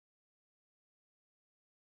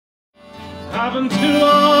I've been too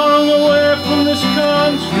long away from this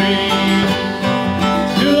country,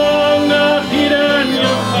 too long not heeding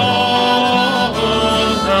your calls.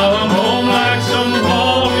 Now I'm home like some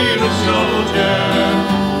war-weary soldier,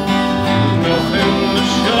 with nothing to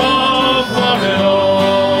show for it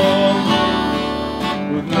all,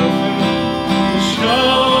 with nothing to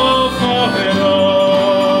show for it all.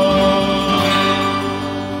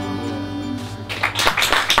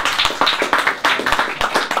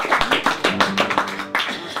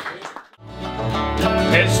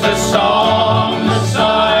 It's the song, the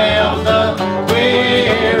sigh of the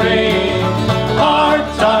weary. Hard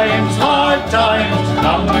times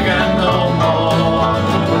come again no more.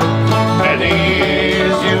 Many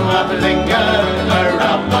years you have lingered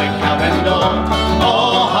around my cabin door.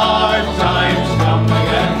 Oh, hard times come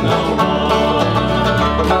again no more.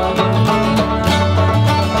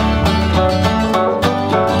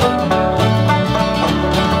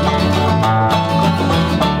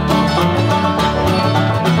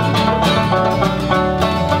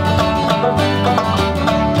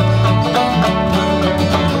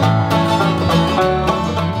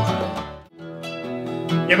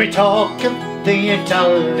 You may talk of the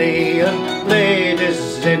Italian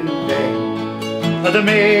ladies in vain, or the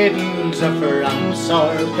maidens of France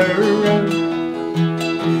or Peru.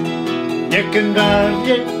 You can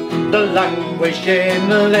value the languishing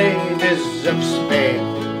ladies of Spain,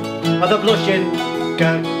 or the blushing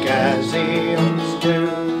Caucasians too.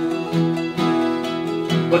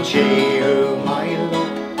 But she whom I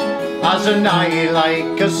love has an eye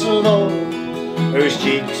like a sloe, whose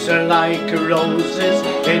cheeks are like roses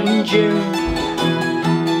in June.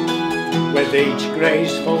 With each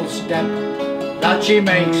graceful step that she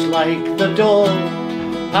makes like the dawn,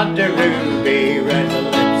 and her ruby red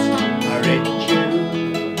lips are in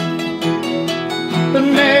June. The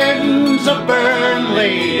maidens of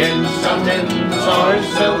Burnley in satins or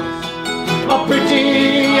silks are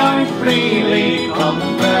pretty, I freely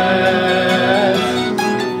confess.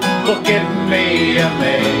 But give me a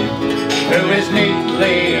maid who is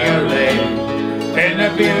neatly arrayed in a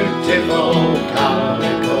beautiful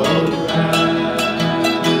calico wrap.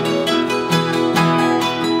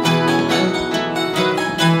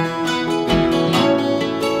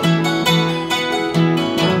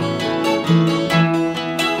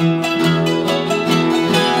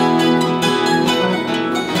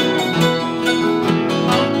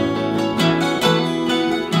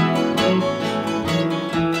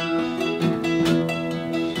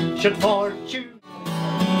 Should fortune.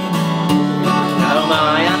 Now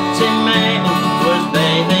my auntie Mabel was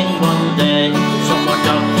bathing one day. Someone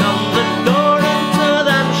knocked on the door, and to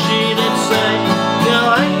them she did say,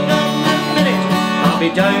 "You'll hang on a minute, I'll be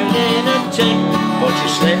down in a tick." But she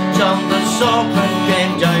slipped on the soap and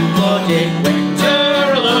came down bloody quick.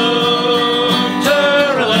 Tooraloo,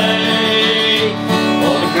 tooralay,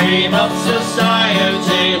 all the cream of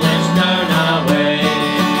society lives down our way.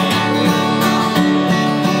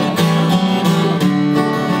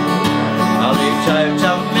 Out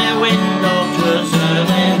of my window, 'twas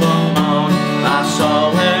early one morn, I saw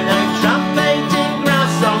her out tramping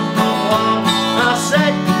grass on the lawn. I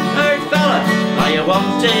said, "Hey fella, are you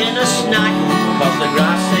wanting a snack? 'Cause the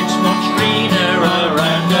grass it's much greener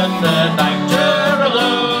around at the back."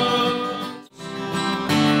 Tooraloo.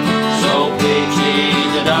 So peachy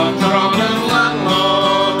the downtrodden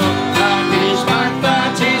landlord, and his back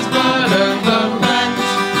that is burdened and bent,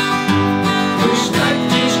 who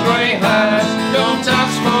striped his grey hairs, don't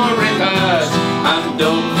ask for repairs, and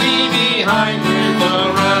don't be behind with the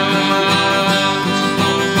rent.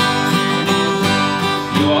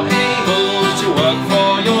 You're able to work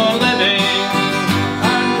for your living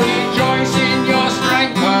and rejoice in your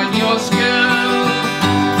strength and your skill.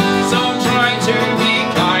 So try to be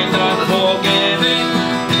kind and forgiving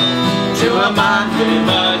to a man whom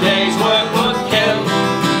a day's work would kill.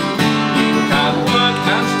 You can work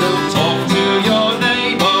and still talk to your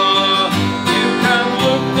neighbour.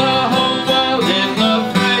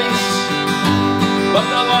 But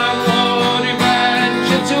the landlord who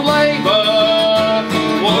ventured to labour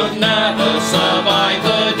would never survive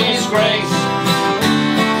the disgrace.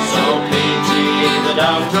 So pity the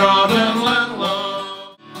downtrodden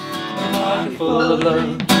landlord. A handful of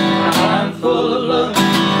love, a handful of love,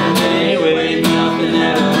 and anyway nothing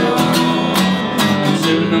else.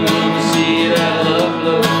 Soon I'm gonna see that love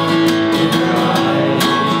look in her eyes.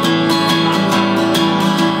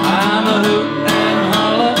 I'm a hoot and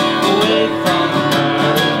holler away from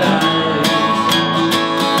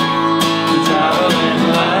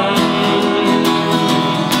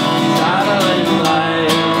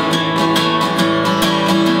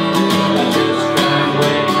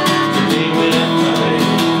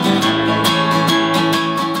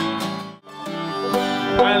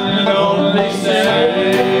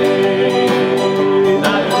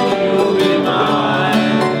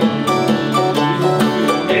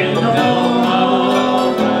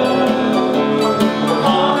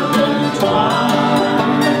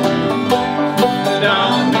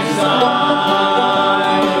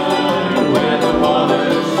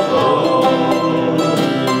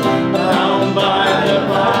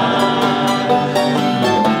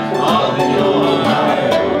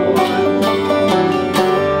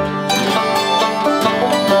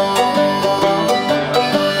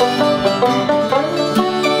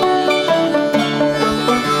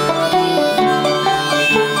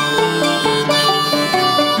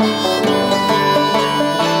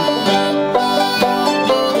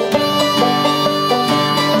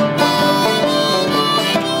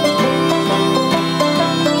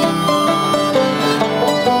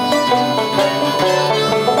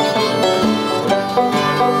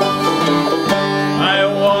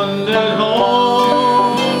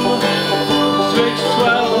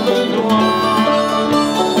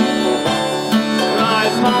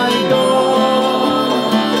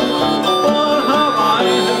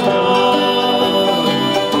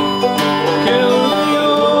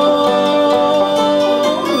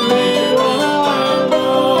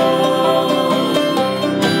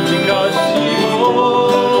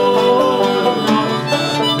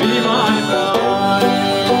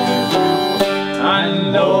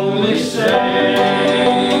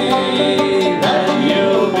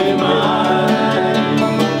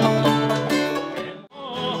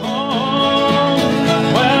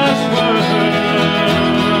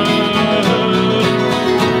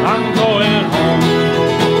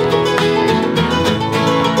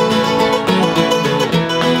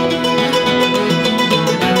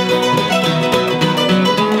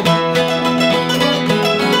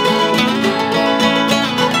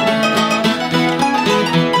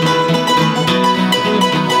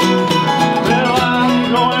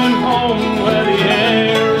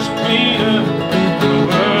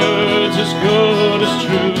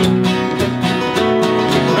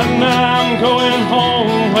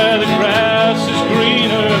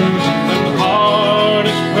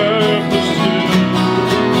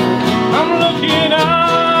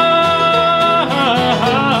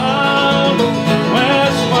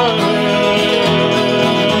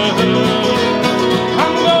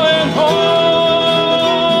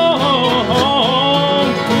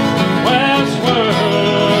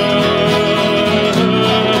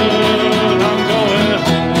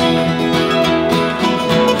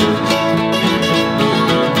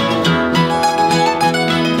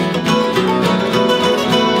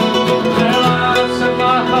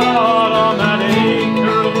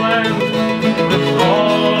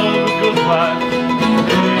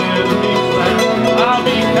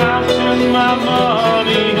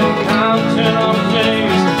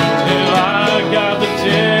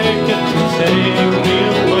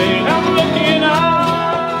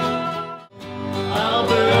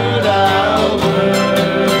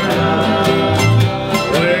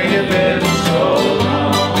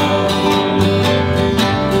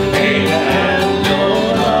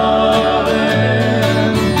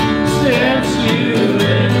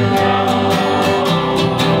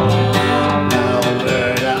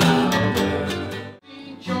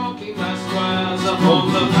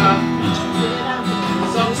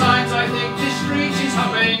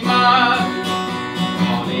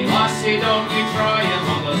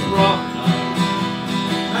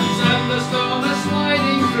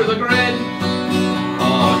with a grin,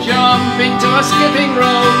 or jump into a skipping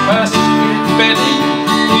rope past betting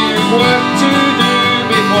you've work to do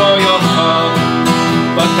before you're home.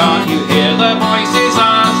 But can't you hear the voices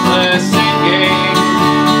as they're singing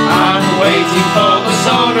and waiting for the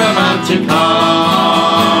soda man to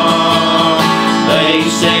come? They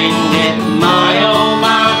sing it, my old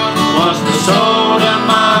man was the soda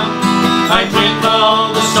man. I drink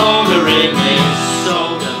all the soda in this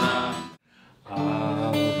soda man.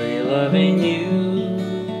 I'll be loving you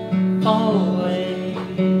always,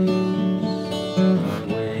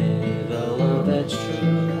 with a love that's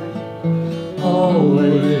true,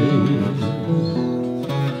 always.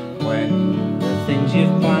 When the things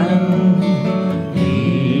you've planned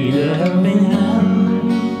need a helping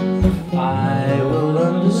hand, I will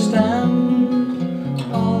understand.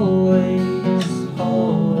 Always,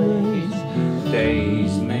 always.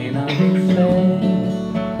 Days may not be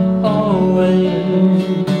fair, always.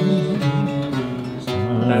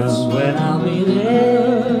 That's when I'll be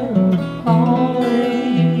there,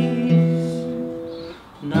 always.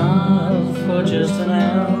 Not for just an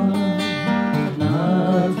hour,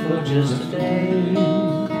 not for just a day,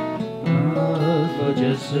 not for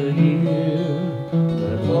just a year,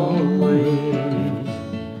 but always.